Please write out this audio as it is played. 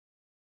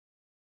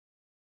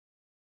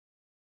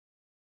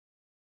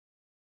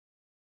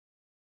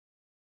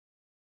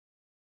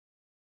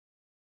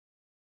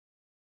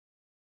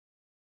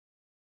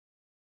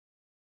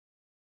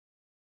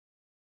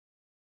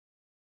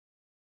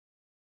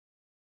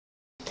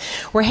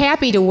We're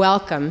happy to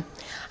welcome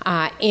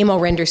Emil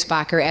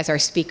Rinderspacher as our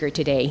speaker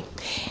today.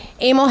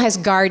 Emil has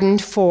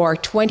gardened for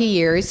 20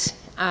 years,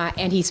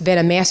 and he's been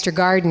a master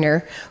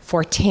gardener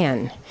for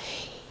 10.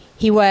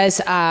 He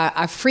was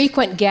a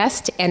frequent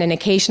guest and an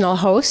occasional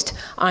host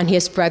on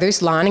his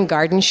brother's Lawn and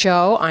Garden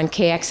Show on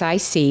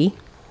KXIC.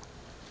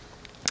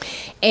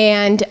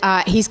 And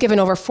he's given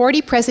over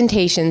 40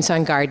 presentations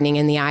on gardening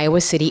in the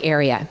Iowa City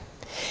area.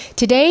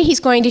 Today,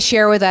 he's going to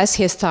share with us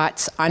his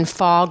thoughts on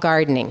fall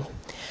gardening.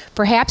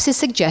 Perhaps his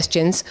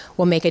suggestions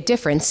will make a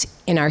difference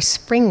in our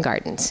spring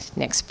gardens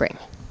next spring.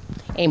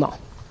 Emil.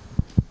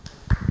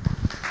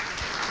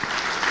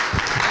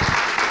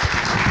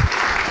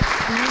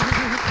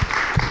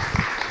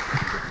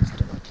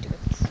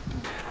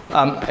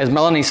 As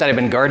Melanie said, I've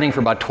been gardening for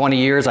about 20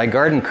 years. I'm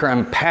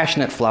a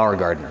passionate flower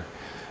gardener.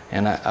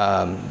 And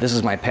this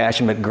is my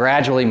passion, but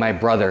gradually my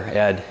brother,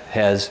 Ed,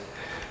 has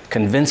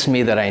convinced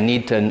me that I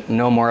need to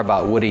know more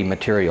about woody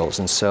materials.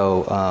 And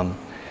so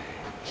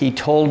he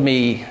told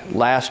me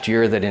last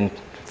year that in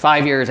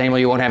 5 years, Emil,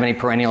 you won't have any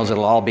perennials.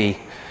 It'll all be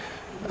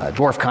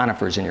dwarf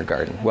conifers in your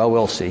garden. Well,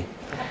 we'll see.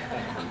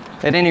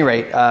 At any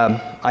rate,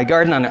 I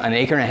garden on an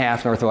acre and a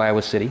half north of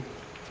Iowa City.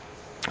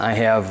 I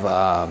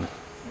have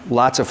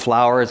lots of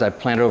flowers. I've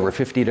planted over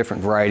 50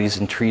 different varieties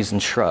and trees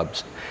and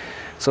shrubs.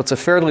 So it's a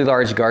fairly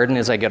large garden.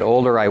 As I get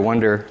older, I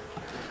wonder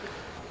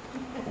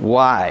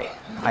why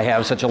I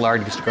have such a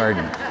large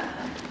garden.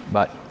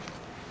 But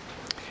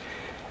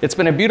it's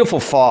been a beautiful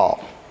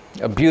fall,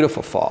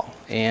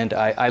 And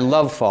I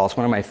love fall. It's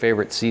one of my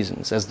favorite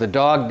seasons. As the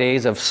dog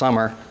days of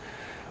summer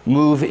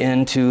move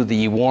into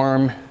the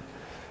warm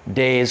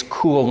days,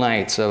 cool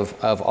nights of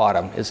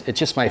autumn, it's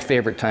just my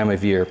favorite time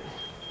of year.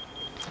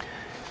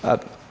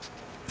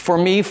 For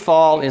me,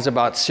 fall is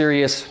about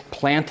serious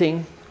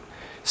planting,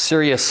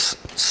 serious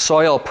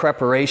soil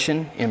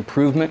preparation,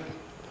 improvement,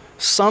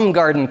 some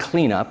garden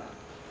cleanup,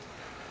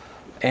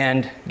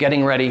 and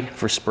getting ready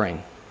for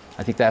spring.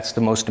 I think that's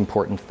the most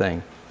important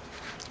thing.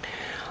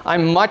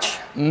 I'm much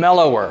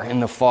mellower in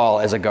the fall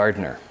as a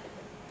gardener.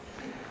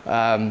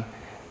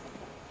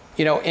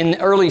 You know, in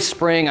early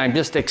spring, I'm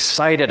just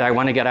excited. I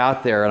want to get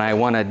out there, and I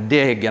want to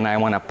dig, and I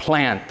want to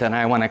plant, and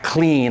I want to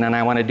clean, and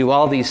I want to do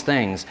all these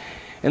things.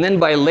 And then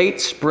by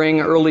late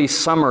spring, early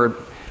summer,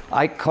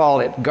 I call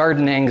it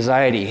garden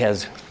anxiety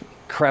has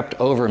crept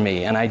over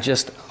me. And I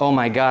just, oh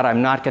my God,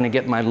 I'm not going to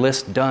get my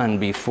list done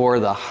before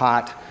the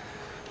hot,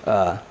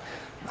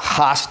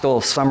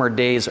 hostile summer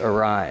days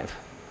arrive.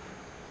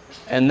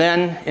 And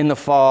then in the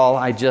fall,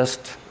 I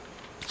just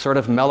sort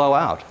of mellow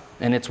out,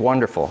 and it's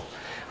wonderful.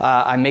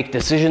 I make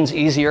decisions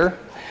easier,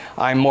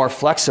 I'm more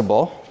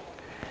flexible,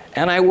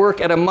 and I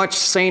work at a much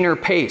saner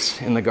pace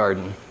in the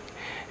garden.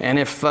 And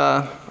if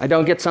I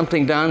don't get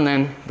something done,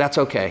 then that's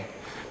okay,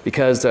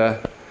 because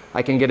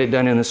I can get it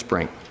done in the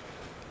spring.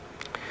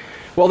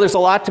 Well, there's a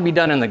lot to be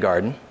done in the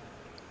garden,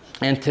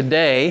 and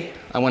today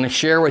I want to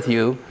share with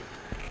you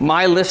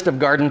my list of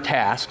garden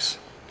tasks,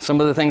 some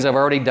of the things I've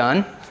already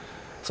done,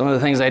 some of the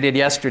things I did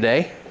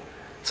yesterday,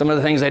 some of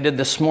the things I did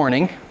this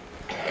morning,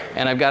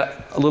 and I've got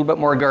a little bit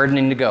more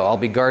gardening to go. I'll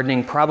be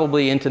gardening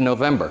probably into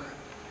November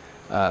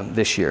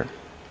this year.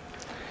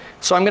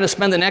 So I'm going to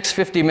spend the next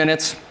 50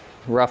 minutes,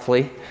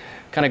 roughly,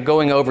 kind of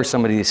going over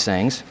some of these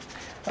things.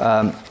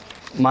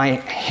 My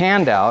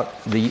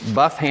handout, the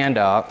buff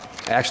handout,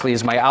 actually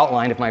is my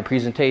outline of my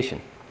presentation.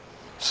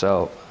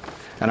 So,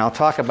 and I'll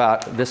talk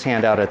about this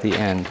handout at the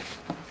end.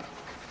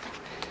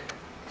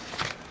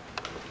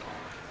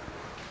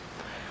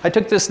 I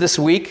took this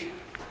week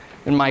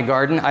in my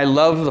garden. I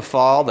love the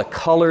fall, the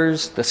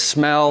colors, the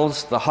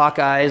smells, the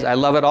hawkeyes. I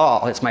love it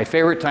all. It's my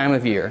favorite time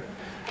of year.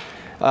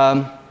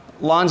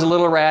 Lawn's a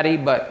little ratty,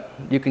 but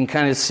you can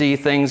kind of see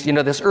things. You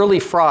know, this early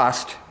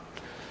frost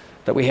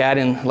that we had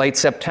in late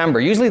September,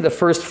 usually the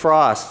first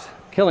frost,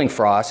 killing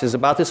frost, is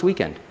about this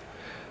weekend,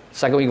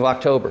 second week of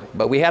October.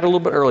 But we had a little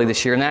bit early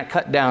this year, and that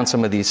cut down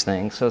some of these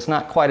things, so it's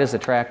not quite as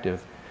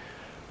attractive.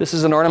 This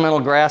is an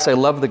ornamental grass. I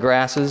love the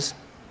grasses.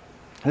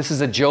 This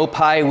is a Joe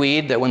Pye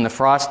weed that when the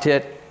frost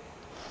hit,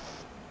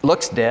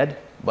 looks dead,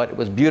 but it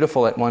was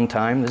beautiful at one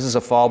time. This is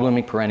a fall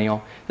blooming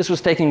perennial. This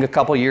was taken a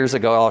couple years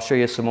ago. I'll show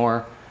you some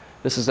more.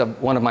 This is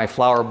one of my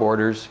flower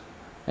borders.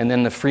 And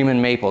then the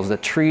Freeman maples. The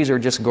trees are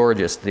just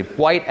gorgeous. The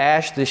white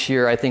ash this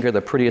year, I think, are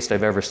the prettiest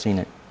I've ever seen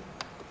it.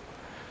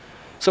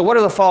 So what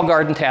are the fall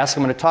garden tasks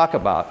I'm going to talk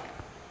about?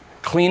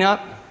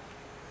 Cleanup,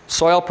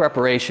 soil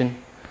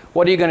preparation.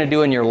 What are you going to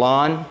do in your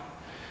lawn?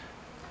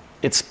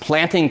 It's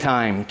planting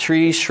time.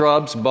 Trees,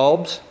 shrubs,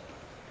 bulbs,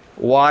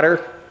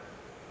 water,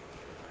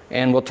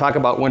 and we'll talk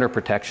about winter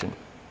protection.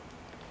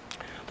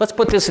 Let's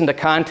put this into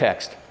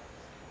context.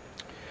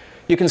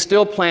 You can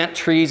still plant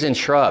trees and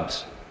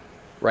shrubs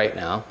right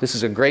now. This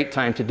is a great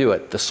time to do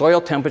it. The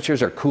soil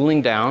temperatures are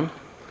cooling down,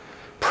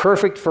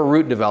 perfect for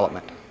root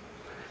development.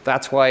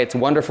 That's why it's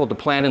wonderful to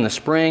plant in the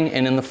spring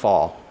and in the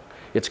fall.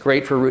 It's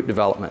great for root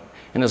development.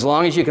 And as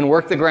long as you can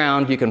work the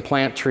ground, you can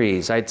plant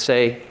trees. I'd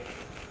say,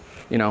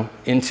 you know,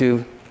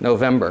 into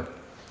November.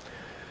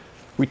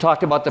 We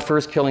talked about the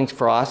first killing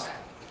frost.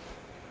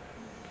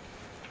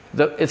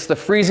 It's the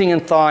freezing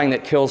and thawing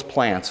that kills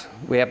plants.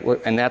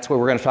 And that's where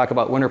we're going to talk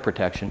about winter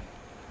protection.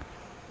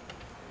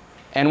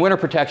 And winter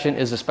protection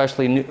is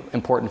especially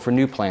important for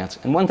new plants.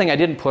 And one thing I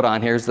didn't put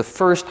on here is the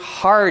first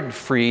hard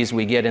freeze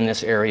we get in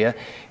this area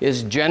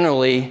is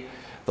generally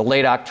the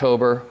late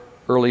October,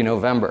 early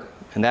November.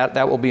 And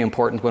that will be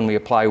important when we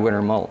apply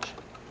winter mulch.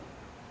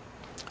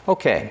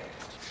 Okay.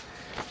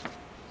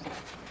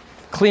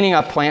 Cleaning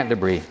up plant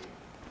debris.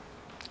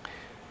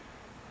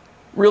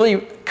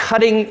 Really,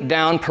 cutting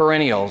down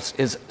perennials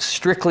is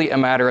strictly a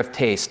matter of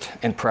taste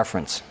and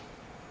preference.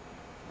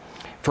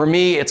 For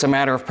me, it's a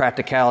matter of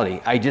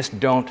practicality. I just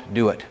don't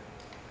do it.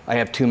 I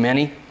have too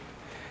many.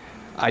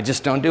 I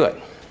just don't do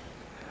it.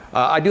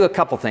 I do a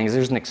couple things.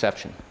 There's an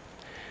exception.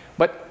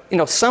 But, you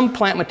know, some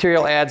plant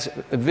material adds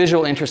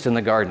visual interest in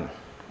the garden.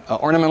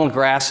 Ornamental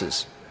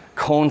grasses,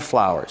 cone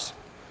flowers,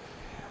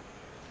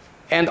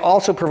 and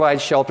also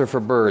provides shelter for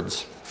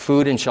birds,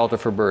 food and shelter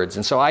for birds.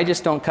 And so I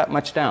just don't cut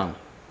much down.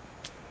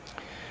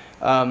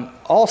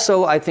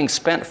 Also, I think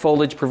spent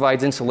foliage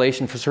provides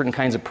insulation for certain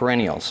kinds of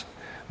perennials.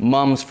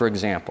 Mums, for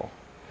example,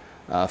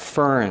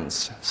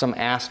 ferns, some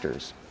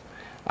asters.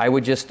 I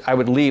would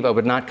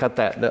not cut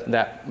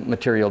that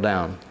material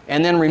down.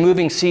 And then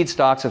removing seed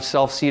stalks of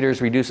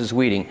self-seeders reduces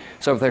weeding.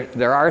 So if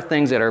there are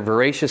things that are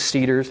voracious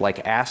seeders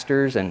like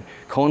asters and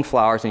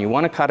coneflowers, and you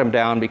want to cut them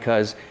down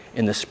because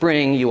in the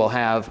spring you will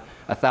have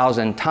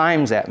 1,000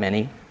 times that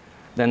many,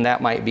 then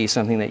that might be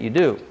something that you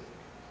do.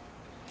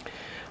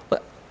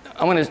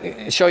 I want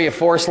to show you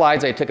 4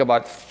 slides I took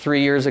about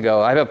 3 years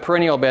ago. I have a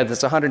perennial bed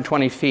that's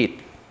 120 feet,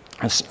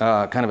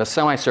 kind of a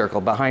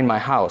semicircle behind my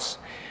house.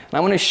 And I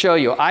want to show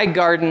you, I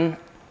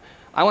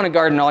want to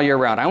garden all year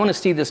round. I want to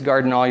see this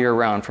garden all year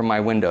round from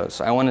my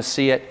windows. I want to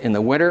see it in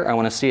the winter. I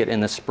want to see it in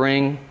the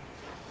spring.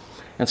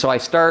 And so I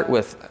start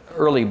with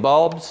early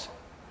bulbs.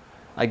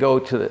 I go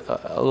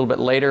to a little bit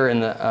later in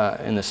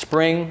the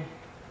spring.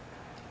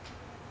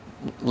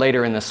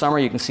 Later in the summer,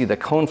 you can see the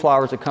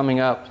coneflowers are coming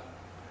up.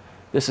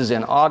 This is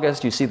in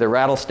August. You see the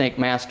rattlesnake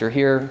master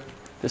here.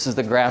 This is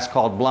the grass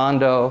called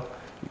blondo.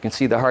 You can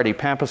see the hardy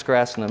pampas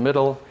grass in the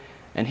middle.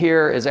 And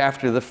here is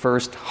after the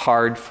first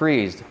hard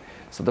freeze.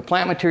 So the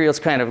plant material's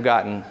kind of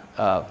gotten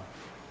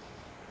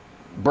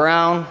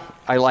brown.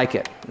 I like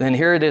it. Then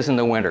here it is in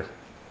the winter.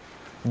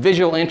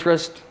 Visual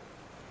interest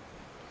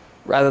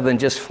rather than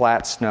just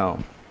flat snow.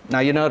 Now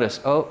you notice,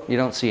 oh, you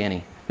don't see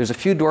any. There's a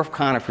few dwarf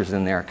conifers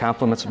in there,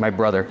 compliments of my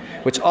brother,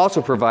 which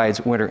also provides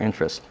winter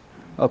interest.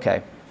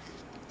 Okay.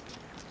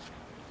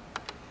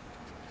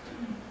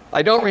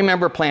 I don't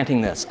remember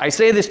planting this. I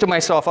say this to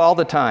myself all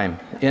the time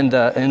in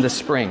the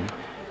spring.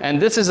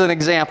 And this is an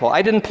example.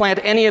 I didn't plant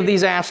any of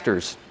these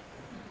asters.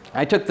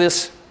 I took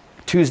this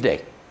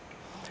Tuesday.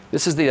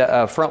 This is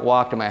the front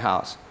walk to my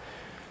house.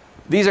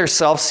 These are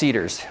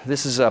self-seeders.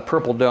 This is a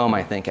purple dome,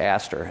 I think,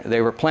 aster.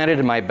 They were planted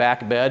in my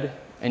back bed,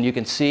 and you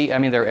can see, I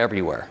mean, they're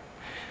everywhere.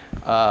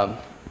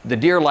 The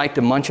deer like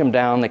to munch them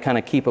down. They kind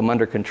of keep them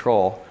under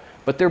control.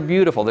 But they're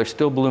beautiful. They're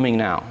still blooming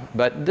now.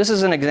 But this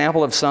is an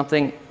example of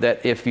something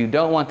that if you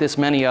don't want this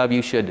many of,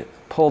 you should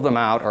pull them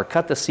out or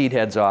cut the seed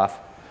heads off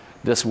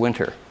this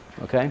winter.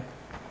 Okay?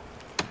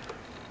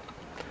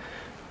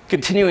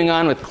 Continuing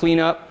on with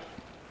cleanup,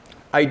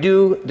 I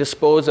do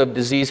dispose of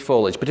diseased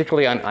foliage,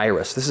 particularly on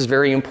iris. This is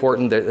very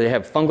important. They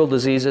have fungal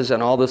diseases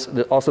and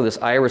also this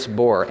iris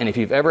borer. And if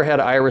you've ever had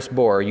iris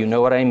borer, you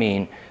know what I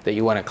mean, that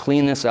you want to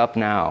clean this up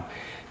now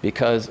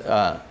because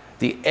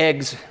the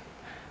eggs,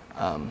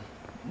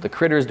 the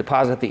critters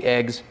deposit the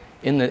eggs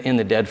in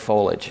the dead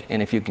foliage.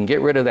 And if you can get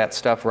rid of that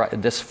stuff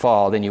this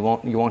fall, then you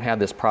won't have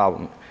this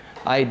problem.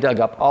 I dug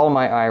up all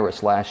my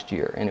iris last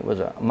year, and it was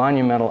a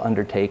monumental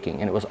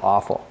undertaking, and it was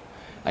awful.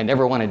 I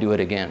never want to do it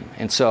again.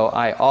 And so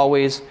I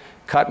always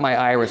cut my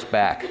iris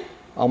back,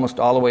 almost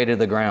all the way to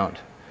the ground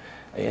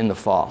in the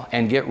fall,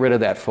 and get rid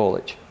of that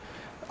foliage.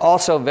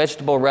 Also,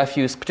 vegetable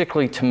refuse,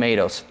 particularly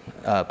tomatoes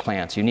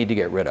plants, you need to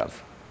get rid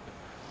of.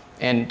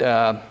 And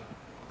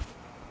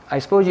I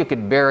suppose you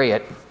could bury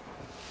it,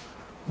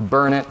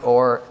 burn it,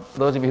 or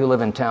those of you who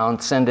live in town,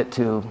 send it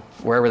to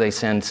wherever they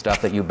send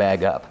stuff that you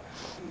bag up.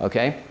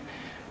 Okay?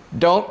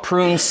 Don't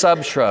prune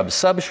subshrubs.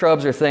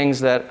 Subshrubs are things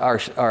that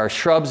are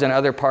shrubs in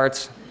other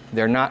parts.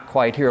 They're not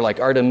quite here, like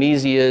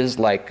artemisias,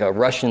 like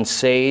Russian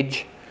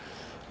sage,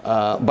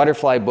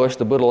 butterfly bush,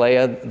 the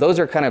buddleia. Those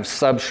are kind of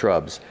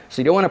subshrubs.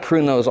 So you don't want to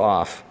prune those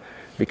off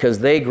because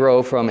they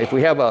grow from, if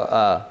we have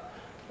a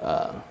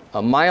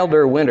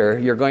milder winter,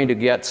 you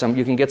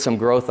can get some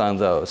growth on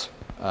those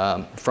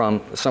from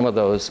some of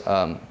those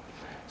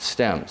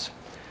stems.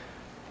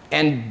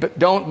 And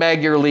don't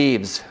bag your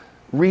leaves.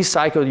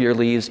 Recycle your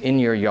leaves in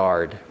your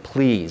yard,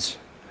 please.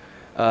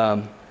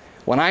 When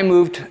I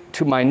moved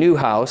to my new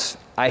house,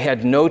 I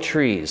had no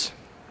trees.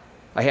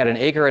 I had 1.5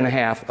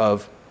 acres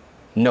of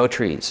no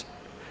trees.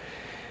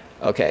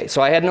 Okay,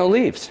 so I had no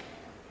leaves.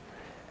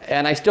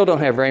 And I still don't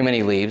have very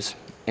many leaves.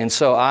 And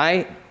so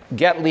I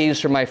get leaves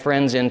from my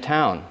friends in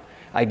town.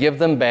 I give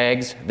them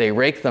bags, they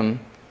rake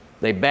them,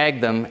 they bag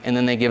them, and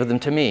then they give them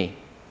to me.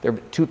 There are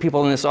 2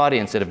 people in this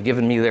audience that have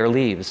given me their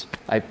leaves.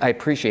 I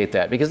appreciate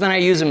that, because then I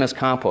use them as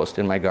compost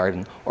in my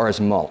garden or as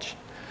mulch.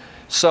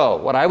 So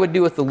what I would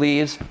do with the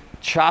leaves,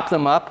 chop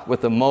them up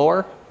with a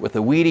mower, with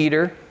a weed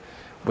eater,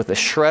 with a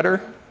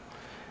shredder,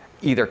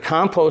 either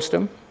compost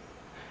them,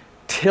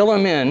 till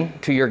them in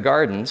to your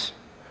gardens,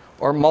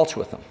 or mulch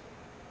with them,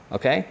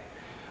 okay?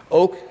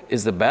 Oak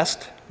is the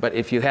best, but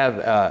if you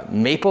have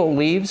maple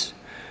leaves,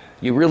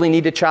 you really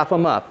need to chop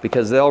them up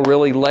because they'll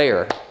really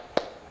layer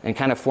and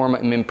kind of form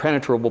an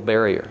impenetrable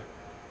barrier,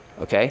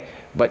 okay?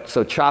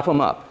 So chop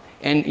them up.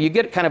 And you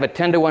get kind of a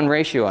 10-to-1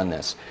 ratio on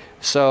this.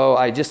 So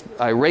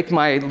I rake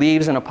my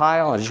leaves in a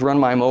pile, I just run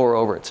my mower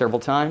over it several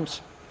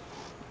times,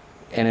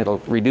 and it'll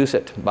reduce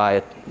it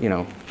by,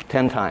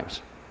 10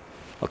 times.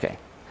 Okay,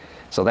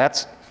 so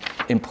that's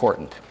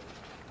important.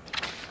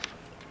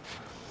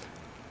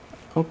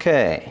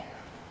 Okay.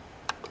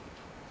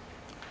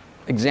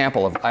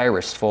 Example of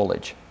iris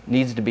foliage.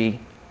 Needs to be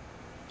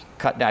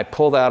cut. I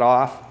pull that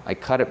off, I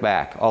cut it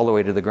back all the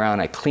way to the ground,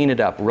 I clean it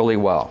up really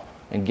well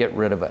and get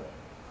rid of it.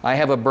 I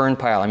have a burn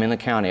pile, I'm in the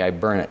county, I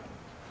burn it.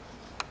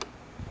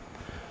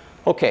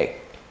 Okay,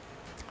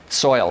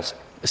 soils.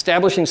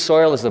 Establishing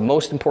soil is the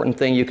most important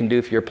thing you can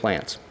do for your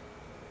plants.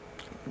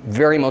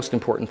 Very most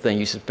important thing.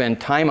 You should spend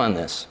time on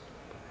this.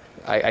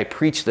 I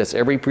preach this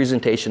every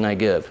presentation I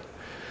give.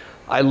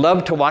 I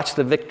love to watch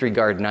the Victory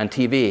Garden on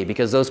TV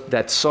because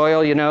that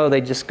soil,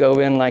 they just go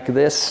in like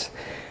this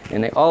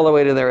and all the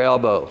way to their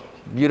elbow.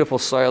 Beautiful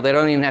soil. They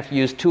don't even have to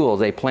use tools.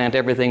 They plant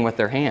everything with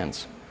their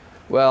hands.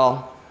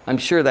 Well, I'm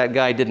sure that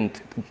guy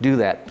didn't do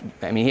that.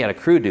 I mean, he had a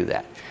crew do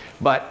that.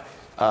 But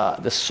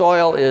the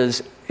soil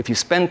is, if you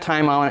spend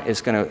time on it,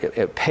 it's going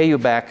to pay you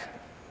back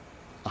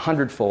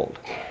 100-fold.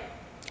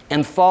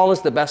 And fall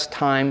is the best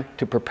time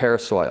to prepare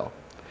soil,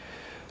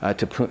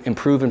 to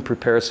improve and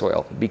prepare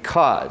soil,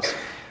 because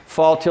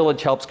fall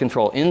tillage helps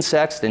control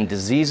insects and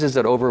diseases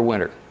that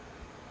overwinter,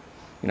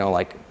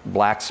 like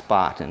black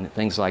spot and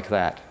things like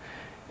that.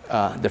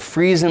 The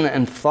freezing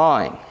and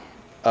thawing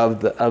of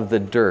the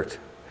dirt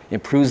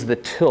improves the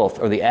tilth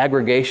or the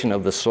aggregation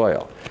of the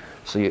soil.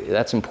 So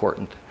that's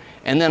important.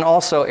 And then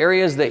also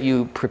areas that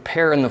you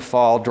prepare in the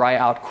fall dry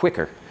out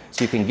quicker.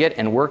 So you can get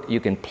and work, you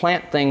can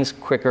plant things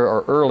quicker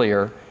or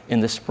earlier in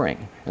the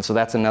spring. And so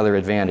that's another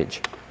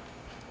advantage.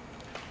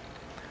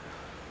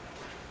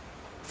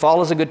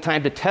 Fall is a good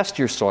time to test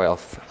your soil.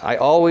 I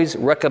always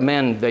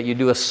recommend that you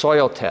do a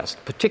soil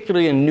test,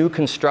 particularly in new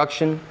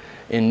construction,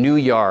 in new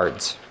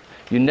yards.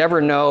 You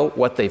never know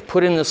what they've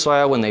put in the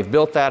soil when they've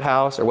built that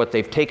house or what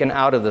they've taken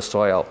out of the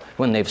soil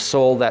when they've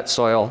sold that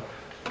soil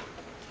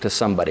to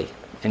somebody.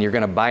 And you're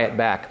going to buy it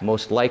back,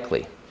 most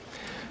likely.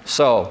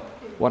 So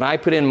when I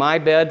put in my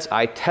beds,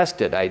 I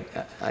tested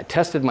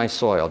my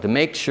soil to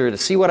make sure, to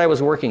see what I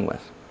was working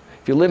with.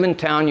 If you live in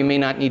town, you may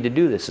not need to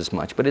do this as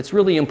much, but it's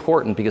really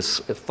important because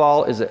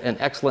fall is an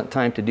excellent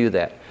time to do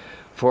that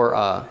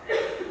for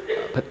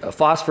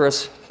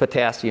phosphorus,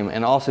 potassium,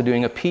 and also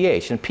doing a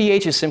pH. And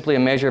pH is simply a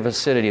measure of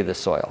acidity of the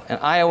soil. In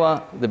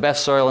Iowa, the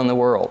best soil in the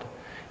world.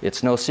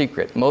 It's no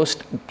secret.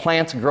 Most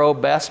plants grow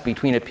best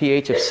between a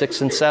pH of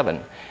 6 and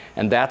 7.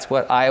 And that's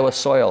what Iowa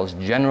soils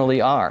generally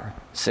are,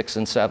 6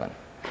 and 7.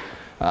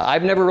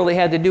 I've never really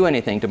had to do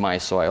anything to my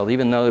soil,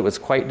 even though it was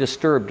quite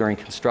disturbed during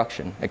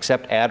construction,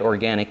 except add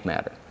organic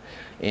matter.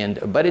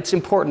 But it's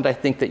important, I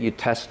think, that you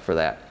test for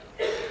that.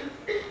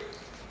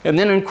 And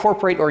then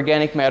incorporate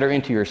organic matter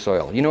into your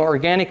soil.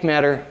 Organic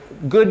matter,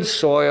 good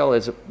soil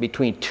is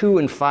between 2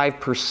 and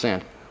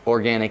 5%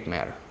 organic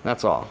matter.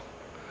 That's all.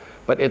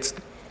 But it's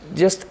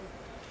just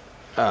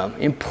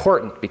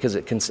important because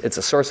it's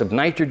a source of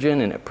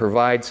nitrogen and it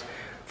provides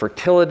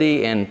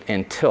fertility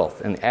and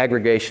tilth and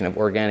aggregation of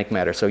organic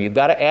matter. So you've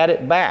got to add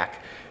it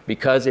back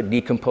because it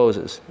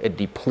decomposes, it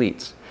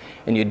depletes.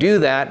 And you do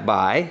that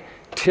by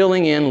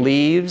tilling in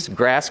leaves,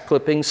 grass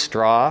clippings,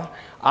 straw.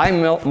 I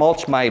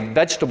mulch my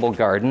vegetable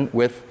garden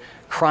with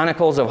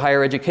Chronicles of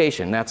Higher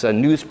Education. That's a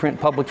newsprint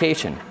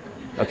publication,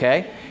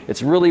 okay?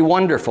 It's really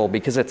wonderful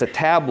because it's a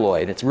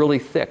tabloid. It's really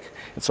thick.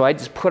 And so I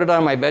just put it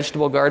on my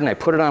vegetable garden. I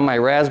put it on my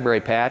raspberry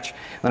patch.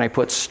 Then I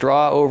put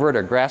straw over it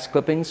or grass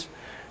clippings.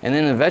 And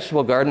then in the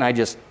vegetable garden, I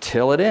just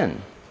till it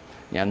in.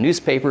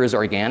 Newspaper is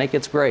organic.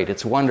 It's great.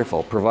 It's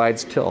wonderful.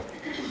 Provides tilth.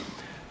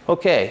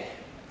 Okay,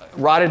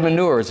 rotted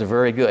manure is a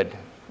very good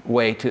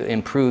way to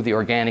improve the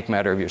organic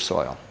matter of your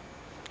soil.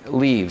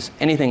 Leaves,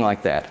 anything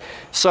like that.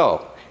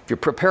 So if you're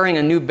preparing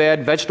a new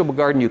bed, vegetable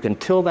garden, you can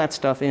till that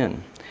stuff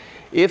in.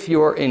 If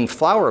you're in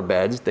flower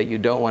beds that you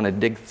don't want to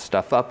dig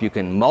stuff up, you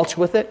can mulch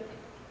with it.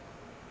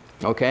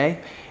 Okay?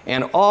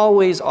 And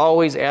always,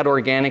 always add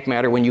organic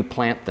matter when you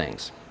plant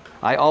things.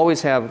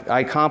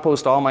 I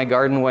compost all my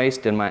garden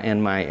waste and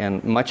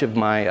much of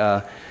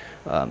my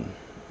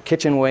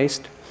kitchen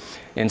waste.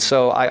 And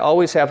so I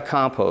always have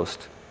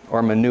compost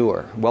or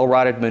manure,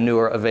 well-rotted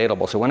manure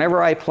available. So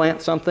whenever I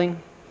plant something,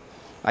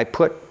 I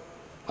put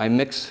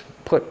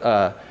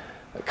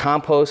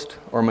compost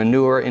or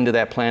manure into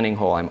that planting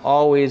hole. I'm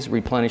always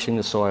replenishing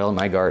the soil in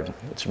my garden.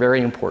 It's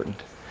very important.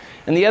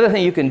 And the other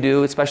thing you can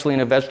do, especially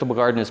in a vegetable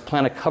garden, is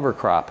plant a cover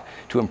crop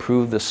to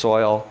improve the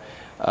soil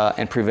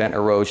and prevent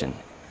erosion.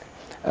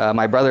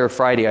 My brother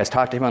Friday, I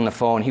talked to him on the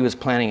phone. He was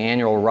planting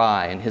annual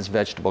rye in his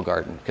vegetable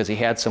garden because he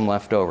had some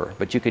left over.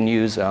 But you can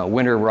use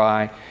winter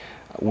rye,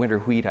 winter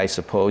wheat, I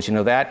suppose. You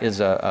know, that is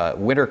a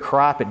winter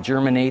crop. It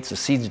germinates. The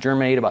seeds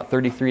germinate about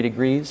 33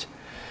 degrees.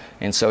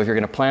 And so if you're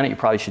going to plant it, you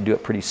probably should do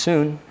it pretty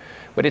soon.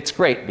 But it's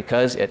great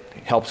because it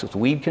helps with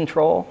weed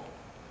control.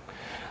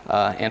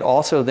 And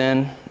also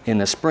then, in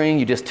the spring,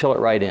 you just till it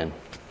right in.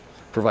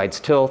 Provides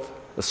tilth,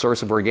 a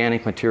source of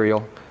organic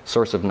material,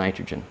 source of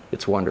nitrogen.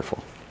 It's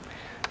wonderful.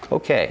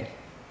 Okay.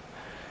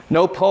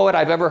 No poet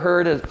I've ever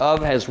heard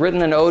of has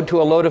written an ode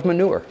to a load of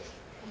manure.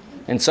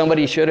 And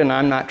somebody should, and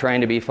I'm not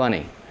trying to be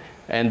funny.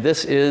 And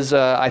this is,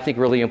 I think,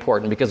 really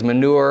important because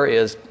manure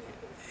is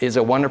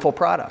a wonderful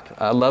product.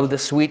 I love the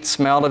sweet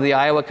smell of the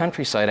Iowa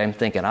countryside. I'm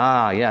thinking,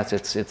 ah, yes,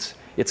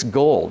 it's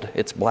gold.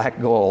 It's black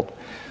gold.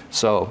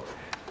 So,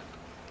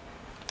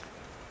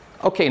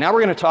 okay, now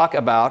we're going to talk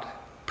about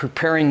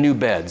preparing new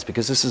beds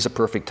because this is a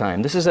perfect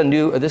time. This is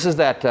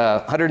that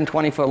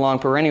 120-foot long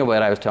perennial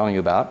bed I was telling you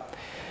about.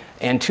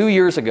 And 2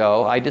 years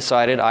ago, I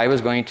decided I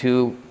was going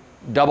to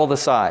double the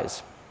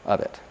size of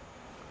it.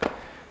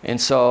 And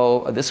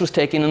so this was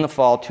taken in the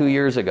fall 2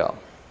 years ago.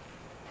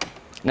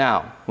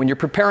 Now, when you're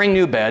preparing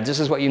new beds, this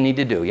is what you need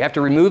to do. You have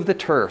to remove the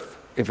turf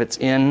if it's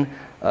in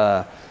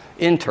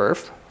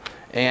turf.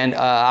 And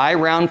I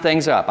round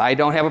things up. I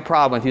don't have a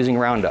problem with using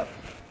Roundup.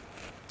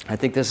 I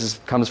think this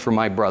comes from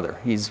my brother.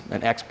 He's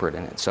an expert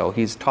in it, so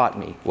he's taught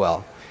me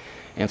well.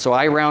 And so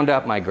I round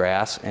up my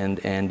grass and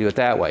do it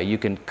that way. You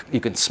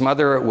can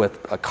smother it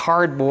with a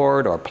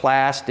cardboard or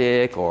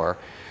plastic, or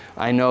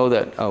I know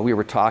that we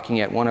were talking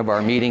at one of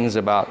our meetings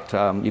about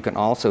you can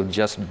also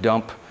just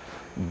dump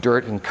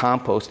dirt and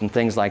compost and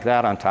things like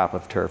that on top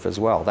of turf as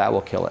well. That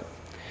will kill it.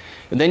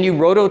 And then you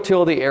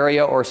rototill the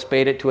area or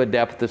spade it to a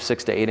depth of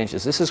 6 to 8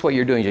 inches. This is what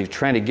you're doing. You're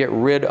trying to get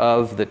rid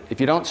of the,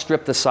 if you don't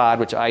strip the sod,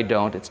 which I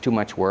don't, it's too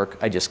much work,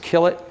 I just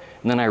kill it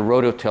and then I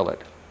rototill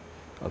it,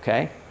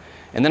 okay?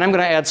 And then I'm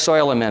going to add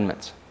soil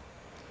amendments.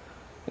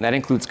 And that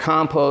includes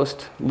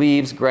compost,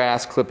 leaves,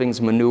 grass, clippings,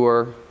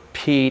 manure,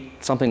 peat,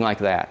 something like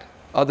that.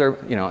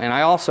 And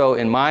I also,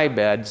 in my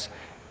beds,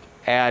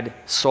 add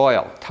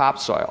soil,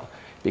 topsoil,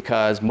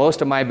 because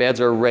most of my beds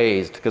are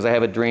raised because I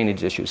have a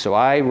drainage issue. So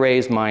I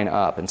raise mine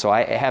up, and so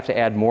I have to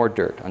add more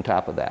dirt on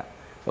top of that,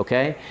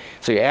 okay?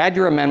 So you add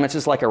your amendments,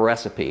 it's like a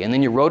recipe, and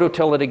then you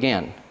rototill it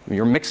again.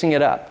 You're mixing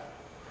it up,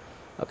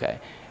 okay?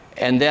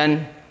 And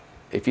then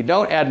if you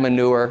don't add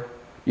manure,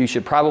 you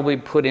should probably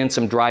put in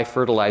some dry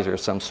fertilizer of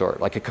some sort,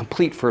 like a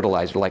complete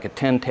fertilizer, like a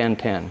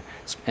 10-10-10,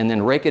 and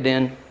then rake it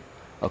in,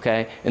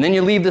 okay? And then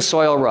you leave the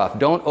soil rough.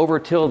 Don't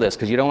over-till this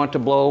because you don't want it to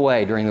blow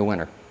away during the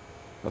winter,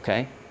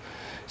 okay?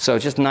 So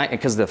it's just nice,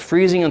 because the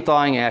freezing and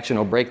thawing action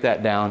will break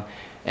that down,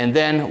 and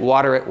then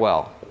water it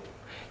well.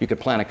 You could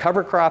plant a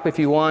cover crop if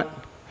you want.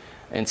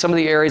 In some of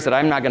the areas that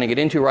I'm not going to get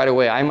into right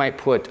away, I might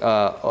put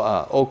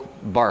oak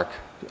bark,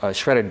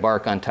 shredded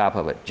bark on top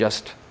of it,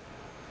 just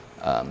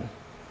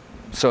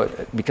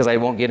because I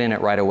won't get in it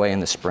right away in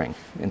the spring,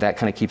 and that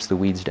kind of keeps the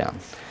weeds down.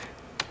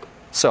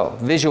 So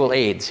visual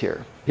aids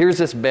here. Here's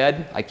this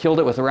bed. I killed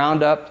it with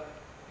Roundup.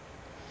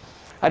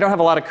 I don't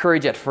have a lot of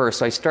courage at first,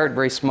 so I start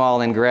very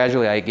small, and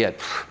gradually I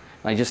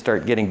just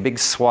start getting big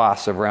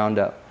swaths of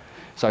Roundup.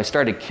 So I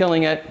started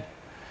killing it,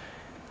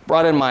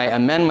 brought in my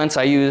amendments.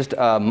 I used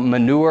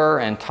manure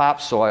and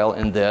topsoil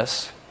in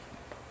this.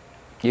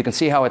 You can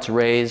see how it's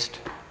raised.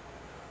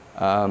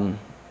 And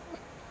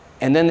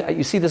then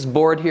you see this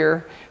board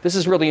here? This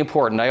is really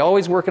important. I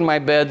always work in my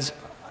beds.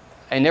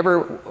 I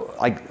never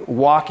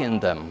walk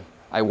in them.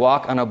 I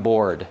walk on a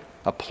board,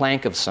 a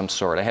plank of some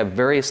sort. I have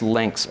various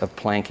lengths of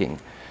planking.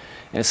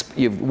 And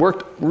you've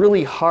worked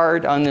really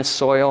hard on this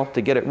soil to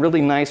get it really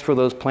nice for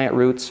those plant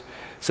roots.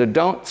 So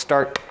don't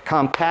start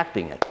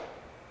compacting it,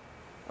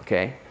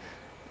 okay?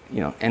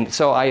 And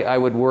so I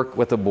would work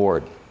with a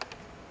board.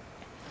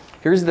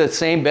 Here's the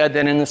same bed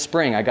then in the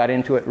spring. I got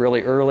into it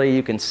really early.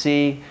 You can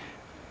see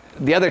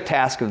the other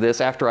task of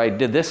this, after I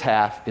did this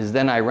half, is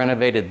then I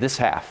renovated this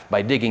half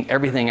by digging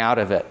everything out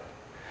of it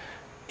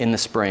in the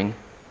spring.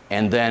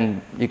 And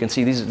then you can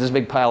see this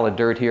big pile of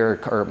dirt here,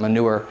 or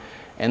manure.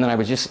 And then I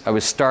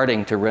was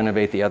starting to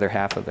renovate the other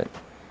half of it.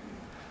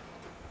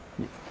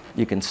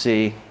 You can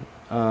see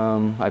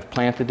I've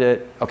planted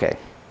it. Okay.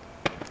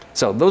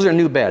 So those are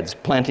new beds,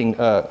 preparing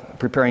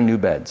new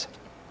beds.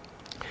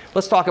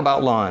 Let's talk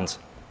about lawns.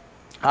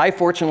 I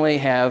fortunately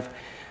have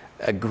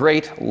a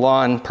great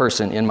lawn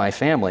person in my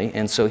family,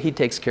 and so he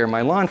takes care of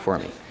my lawn for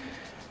me.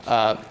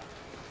 But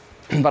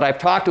I've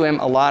talked to him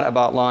a lot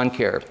about lawn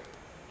care.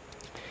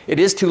 It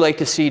is too late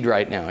to seed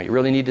right now. You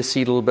really need to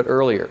seed a little bit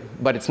earlier.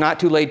 But it's not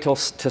too late to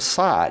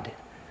sod.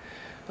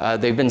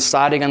 They've been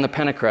sodding on the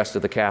Pentecrest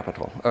of the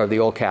Capitol, or the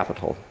old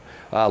Capitol,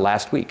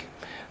 last week.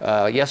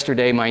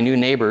 Yesterday, my new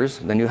neighbors,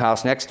 the new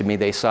house next to me,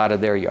 they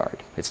sodded their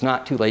yard. It's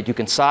not too late. You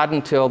can sod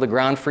until the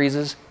ground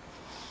freezes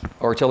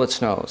or till it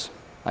snows.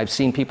 I've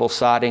seen people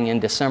sodding in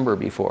December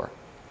before.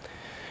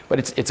 But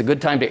it's a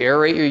good time to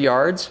aerate your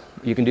yards.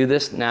 You can do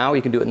this now,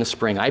 you can do it in the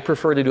spring. I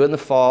prefer to do it in the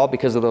fall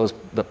because of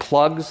the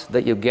plugs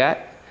that you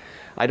get.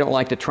 I don't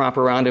like to tromp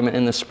around them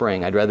in the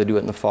spring. I'd rather do it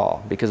in the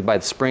fall because by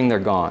the spring they're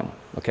gone,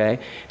 okay?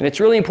 And it's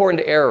really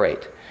important to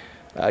aerate.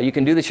 You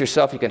can do this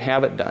yourself, you can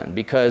have it done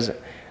because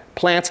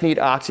plants need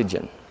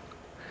oxygen.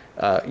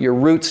 Your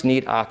roots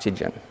need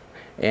oxygen.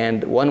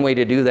 And one way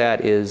to do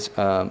that is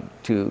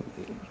to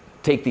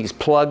take these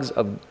plugs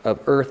of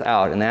earth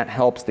out, and that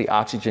helps the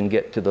oxygen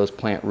get to those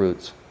plant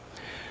roots.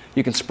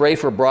 You can spray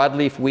for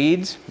broadleaf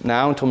weeds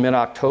now until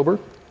mid-October.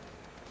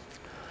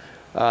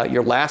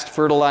 Your last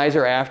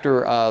fertilizer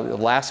after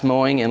last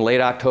mowing in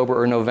late October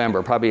or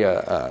November, probably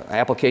an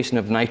application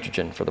of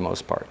nitrogen for the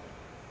most part.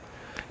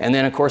 And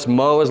then, of course,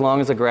 mow as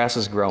long as the grass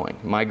is growing.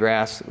 My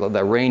grass,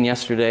 the rain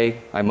yesterday,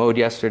 I mowed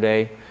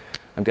yesterday.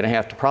 I'm going to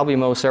have to probably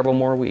mow several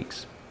more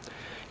weeks.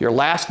 Your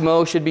last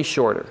mow should be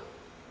shorter.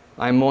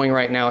 I'm mowing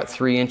right now at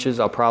 3 inches.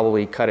 I'll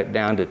probably cut it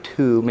down to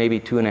 2, maybe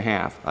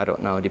 2.5. I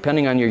don't know,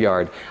 depending on your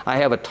yard. I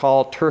have a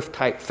tall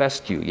turf-type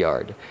fescue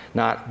yard,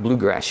 not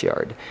bluegrass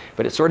yard.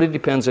 But it sort of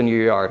depends on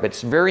your yard. But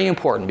it's very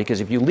important because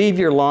if you leave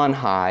your lawn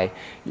high,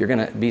 you're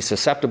going to be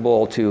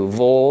susceptible to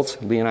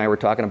voles. Lee and I were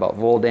talking about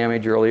vole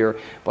damage earlier,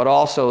 but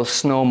also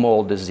snow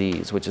mold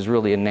disease, which is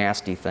really a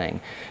nasty thing.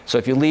 So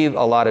if you leave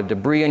a lot of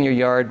debris in your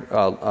yard,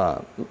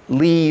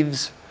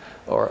 leaves,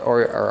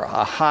 or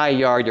a high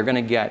yard, you're going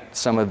to get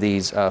some of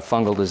these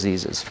fungal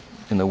diseases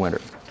in the winter.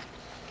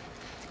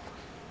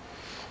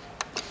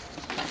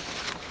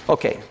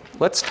 Okay,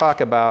 let's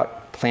talk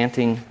about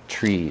planting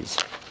trees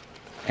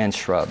and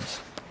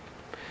shrubs.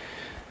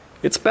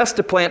 It's best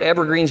to plant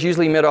evergreens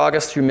usually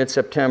mid-August through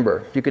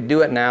mid-September. You could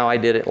do it now. I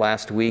did it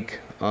last week.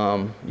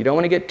 You don't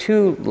want to get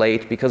too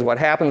late because what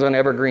happens on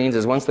evergreens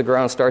is once the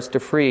ground starts to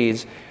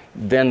freeze,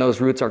 then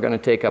those roots are going to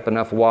take up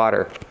enough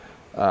water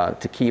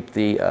to keep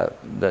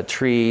the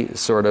tree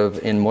sort of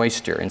in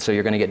moisture, and so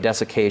you're going to get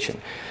desiccation.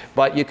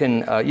 But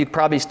you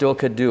probably still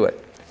could do it,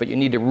 but you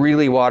need to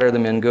really water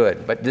them in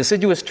good. But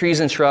deciduous trees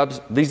and shrubs,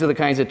 these are the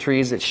kinds of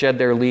trees that shed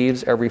their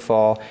leaves every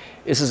fall.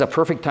 This is a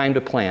perfect time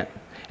to plant,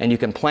 and you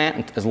can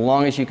plant as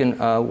long as you can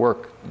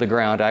work the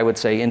ground, I would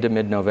say into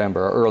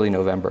mid-November or early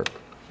November.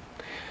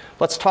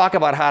 Let's talk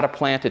about how to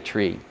plant a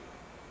tree.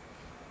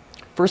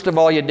 First of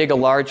all, you dig a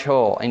large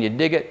hole, and you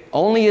dig it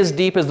only as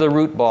deep as the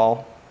root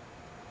ball,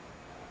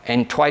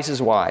 and twice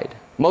as wide.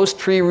 Most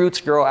tree roots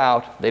grow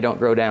out, they don't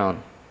grow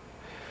down.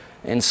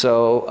 And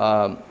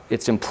so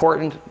it's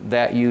important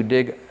that you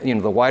dig,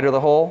 the wider the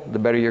hole, the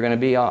better you're going to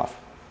be off,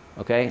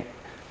 okay?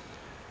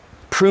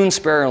 Prune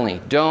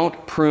sparingly.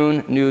 Don't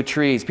prune new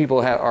trees.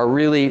 People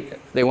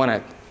they want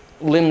to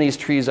limb these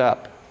trees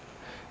up.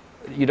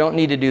 You don't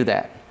need to do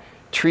that.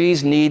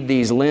 Trees need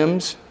these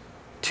limbs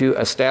to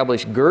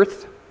establish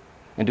girth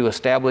and to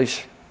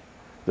establish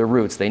the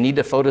roots. They need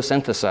to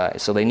photosynthesize,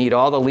 so they need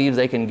all the leaves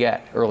they can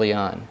get early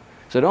on.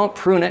 So don't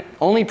prune it.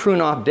 Only prune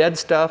off dead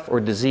stuff or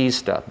diseased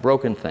stuff,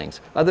 broken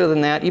things. Other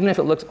than that, even if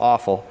it looks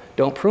awful,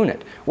 don't prune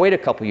it. Wait a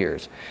couple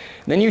years.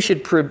 Then you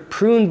should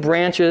prune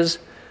branches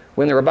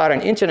when they're about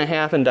 1.5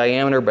 inches in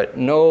diameter, but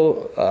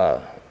no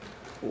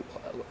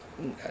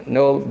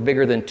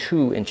bigger than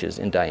 2 inches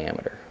in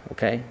diameter.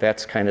 Okay,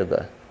 that's kind of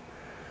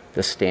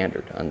the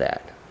standard on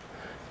that.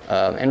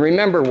 And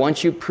remember,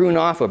 once you prune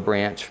off a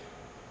branch,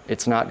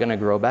 it's not going to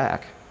grow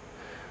back.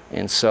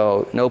 And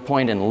so no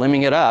point in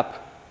limbing it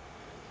up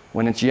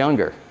when it's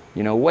younger.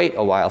 Wait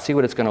a while, see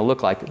what it's going to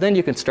look like. Then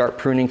you can start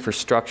pruning for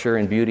structure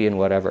and beauty and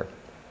whatever.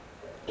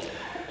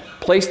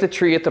 Place the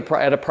tree at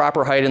a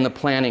proper height in the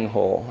planting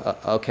hole.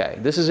 Okay,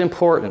 this is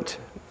important.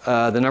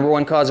 The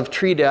 #1 cause of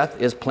tree death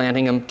is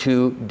planting them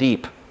too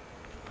deep.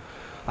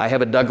 I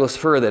have a Douglas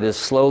fir that is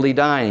slowly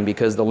dying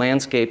because the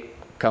landscape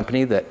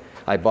company that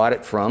I bought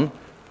it from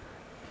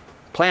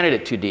planted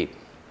it too deep.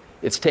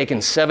 It's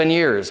taken 7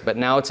 years, but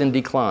now it's in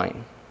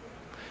decline.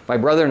 My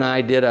brother and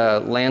I did a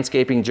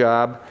landscaping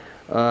job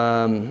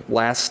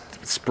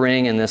last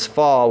spring and this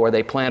fall where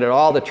they planted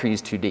all the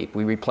trees too deep.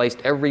 We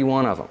replaced every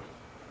one of them.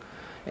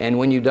 And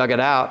when you dug it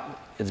out,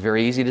 it's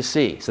very easy to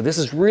see. So this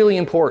is really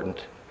important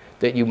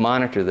that you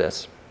monitor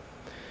this.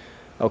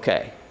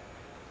 Okay.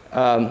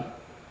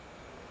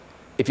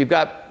 If you've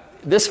got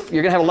this,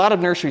 you're going to have a lot of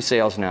nursery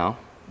sales now.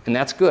 And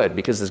that's good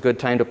because it's a good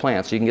time to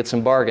plant, so you can get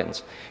some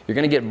bargains. You're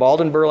going to get balled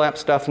and burlap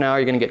stuff now.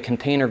 You're going to get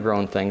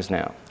container-grown things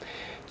now.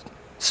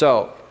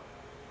 So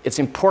it's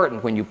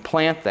important when you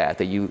plant that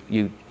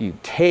you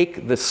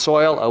take the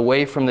soil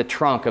away from the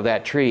trunk of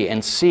that tree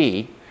and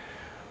see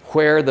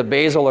where the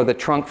basal or the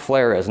trunk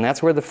flare is. And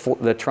that's where the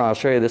trunk, I'll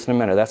show you this in a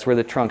minute, that's where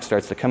the trunk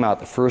starts to come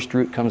out. The first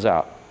root comes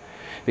out.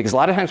 Because a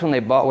lot of times when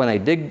they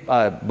dig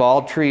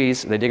bald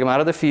trees, they dig them out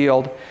of the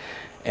field,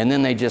 and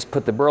then they just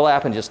put the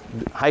burlap and just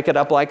hike it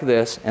up like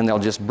this, and they'll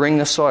just bring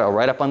the soil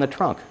right up on the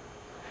trunk.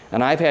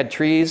 And I've had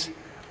trees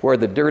where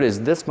the dirt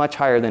is this much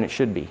higher than it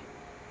should be.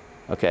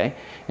 Okay?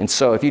 And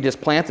so if you just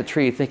plant the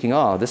tree thinking,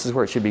 oh, this is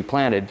where it should be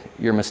planted,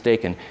 you're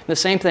mistaken. The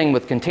same thing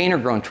with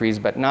container-grown trees,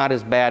 but not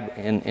as bad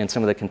in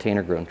some of the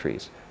container-grown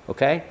trees.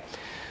 Okay?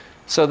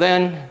 So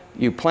then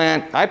you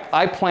plant,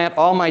 I plant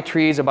all my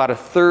trees about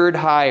 1/3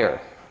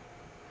 higher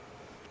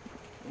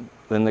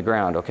than the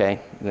ground, okay?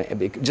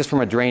 Just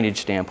from a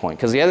drainage standpoint.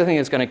 Because the other thing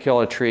that's going to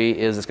kill a tree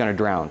is it's going to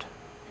drown.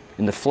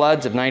 In the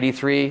floods of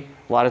 '93,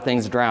 a lot of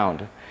things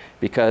drowned.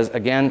 Because,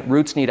 again,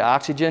 roots need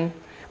oxygen.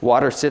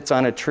 Water sits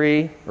on a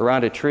tree,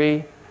 around a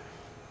tree.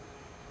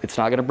 It's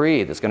not going to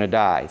breathe. It's going to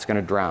die. It's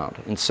going to drown.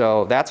 And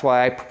so that's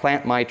why I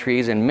plant my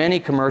trees. In many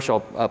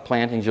commercial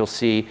plantings, you'll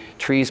see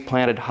trees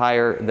planted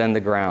higher than the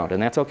ground.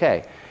 And that's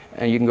okay.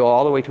 And you can go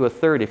all the way to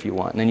 1/3 if you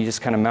want. And then you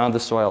just kind of mound the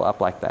soil up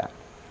like that.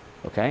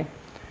 Okay?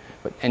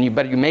 But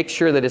you make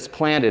sure that it's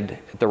planted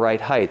at the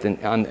right height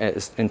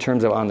in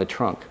terms of on the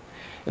trunk.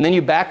 And then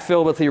you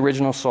backfill with the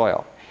original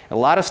soil. A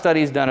lot of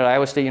studies done at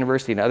Iowa State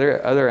University and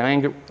other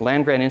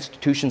land-grant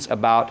institutions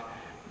about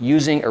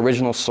using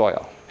original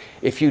soil.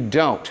 If you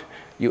don't,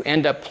 you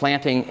end up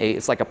planting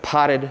it's like a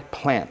potted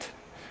plant.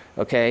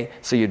 Okay?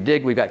 So you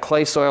dig, we've got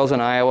clay soils in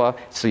Iowa,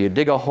 so you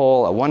dig a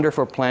hole, a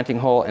wonderful planting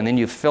hole, and then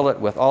you fill it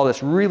with all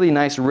this really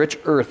nice rich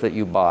earth that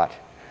you bought.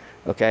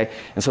 Okay?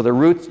 And so the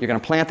roots, you're going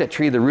to plant that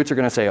tree, the roots are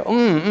going to say,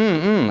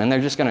 and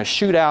they're just going to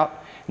shoot out,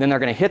 and then they're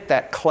going to hit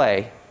that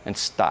clay and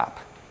stop.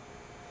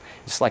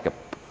 It's like a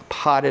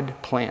potted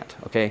plant.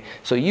 Okay?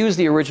 So use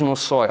the original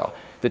soil.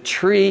 The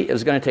tree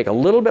is going to take a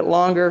little bit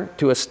longer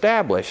to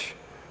establish,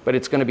 but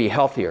it's going to be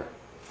healthier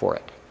for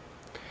it.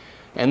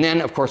 And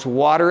then, of course,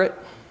 water it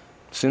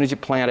as soon as you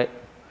plant it,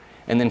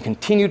 and then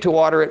continue to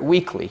water it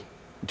weekly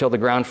until the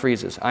ground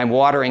freezes. I'm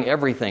watering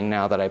everything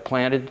now that I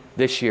planted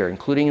this year,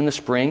 including in the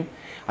spring.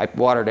 I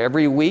water it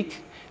every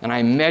week, and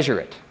I measure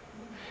it.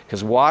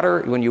 Because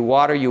water, when you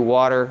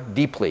water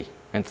deeply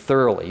and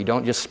thoroughly. You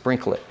don't just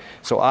sprinkle it.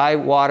 So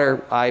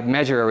I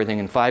measure everything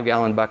in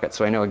 5-gallon buckets,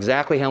 so I know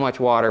exactly how much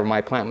water my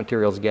plant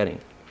material is getting.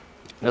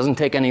 It doesn't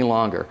take any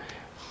longer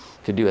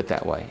to do it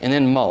that way. And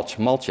then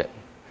mulch it.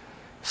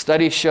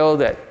 Studies show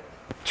that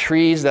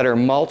trees that are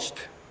mulched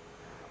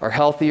are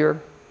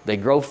healthier, they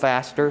grow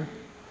faster.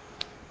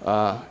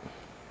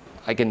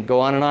 I can go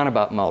on and on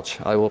about mulch.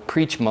 I will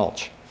preach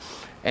mulch.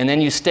 And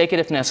then you stake it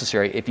if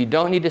necessary. If you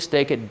don't need to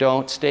stake it,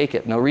 don't stake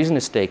it. No reason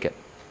to stake it.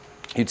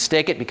 You'd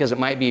stake it because it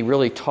might be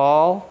really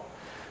tall,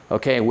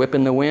 okay, whip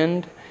in the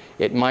wind.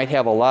 It might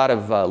have a lot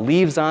of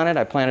leaves on it.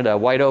 I planted a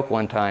white oak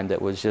one time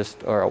that was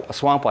just, or a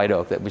swamp white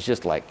oak that was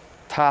just like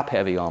top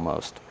heavy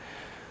almost.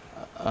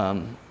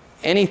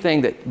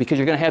 Anything that, because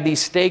you're going to have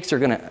these stakes, are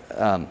going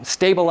to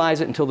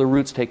stabilize it until the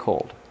roots take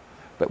hold.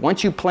 But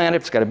once you plant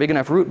it, it's got a big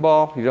enough root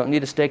ball, you don't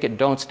need to stake it,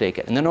 don't stake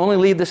it. And then only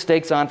leave the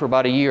stakes on for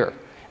about a year.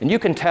 And you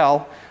can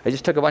tell, I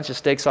just took a bunch of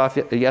stakes off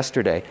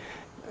yesterday.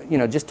 You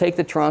know, just take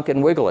the trunk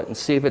and wiggle it and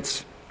see if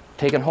it's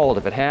taken hold.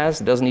 If it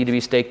has, it doesn't need to be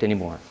staked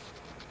anymore.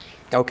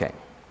 Okay.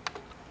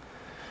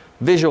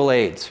 Visual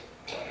aids.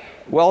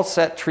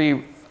 Well-set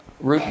tree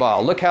root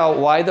ball. Look how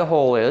wide the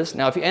hole is.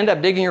 Now, if you end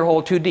up digging your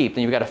hole too deep,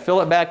 then you've got to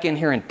fill it back in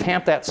here and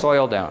tamp that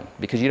soil down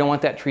because you don't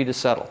want that tree to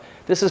settle.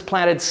 This is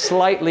planted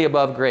slightly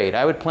above grade.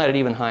 I would plant it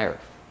even higher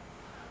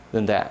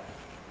than that.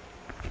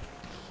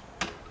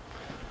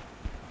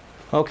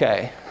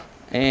 Okay.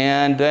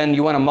 And then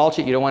you want to mulch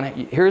it. You don't want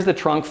to, here's the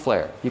trunk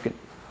flare.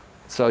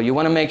 So you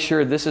want to make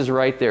sure this is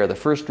right there. The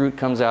first root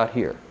comes out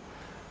here.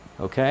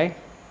 Okay?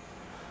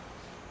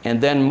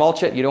 And then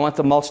mulch it. You don't want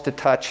the mulch to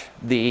touch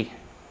the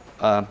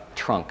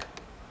trunk.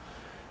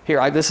 Here,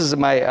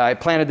 I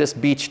planted this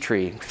beech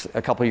tree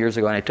a couple years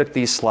ago, and I took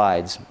these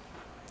slides.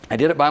 I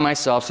did it by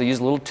myself, so I used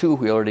a little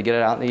two-wheeler to get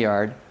it out in the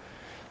yard.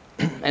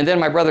 And then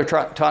my brother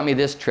taught me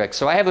this trick.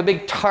 So I have a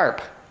big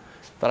tarp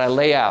that I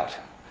lay out.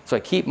 So I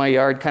keep my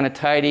yard kind of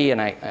tidy,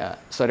 and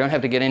so I don't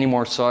have to get any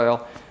more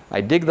soil. I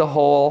dig the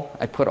hole.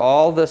 I put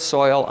all the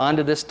soil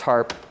onto this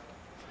tarp.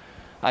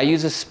 I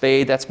use a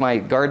spade. That's my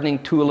gardening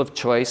tool of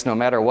choice, no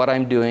matter what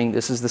I'm doing.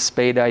 This is the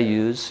spade I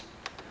use.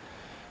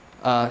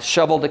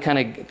 Shovel to kind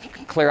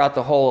of clear out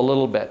the hole a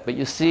little bit. But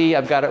you see,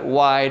 I've got it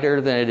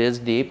wider than it is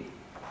deep.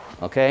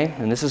 Okay,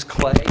 and this is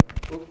clay.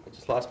 Oop, I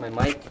just lost my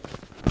mic.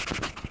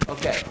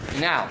 Okay,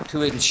 now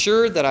to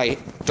ensure that I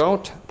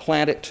don't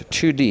plant it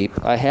too deep,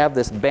 I have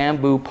this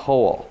bamboo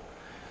pole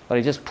that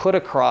I just put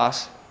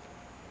across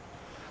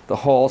the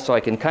hole so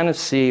I can kind of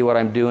see what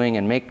I'm doing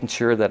and making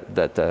sure that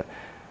the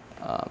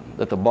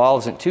ball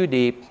isn't too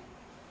deep.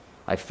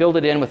 I filled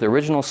it in with the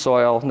original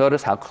soil.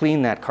 Notice how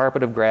clean that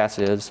carpet of grass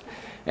is.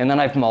 And then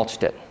I've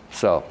mulched it.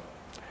 So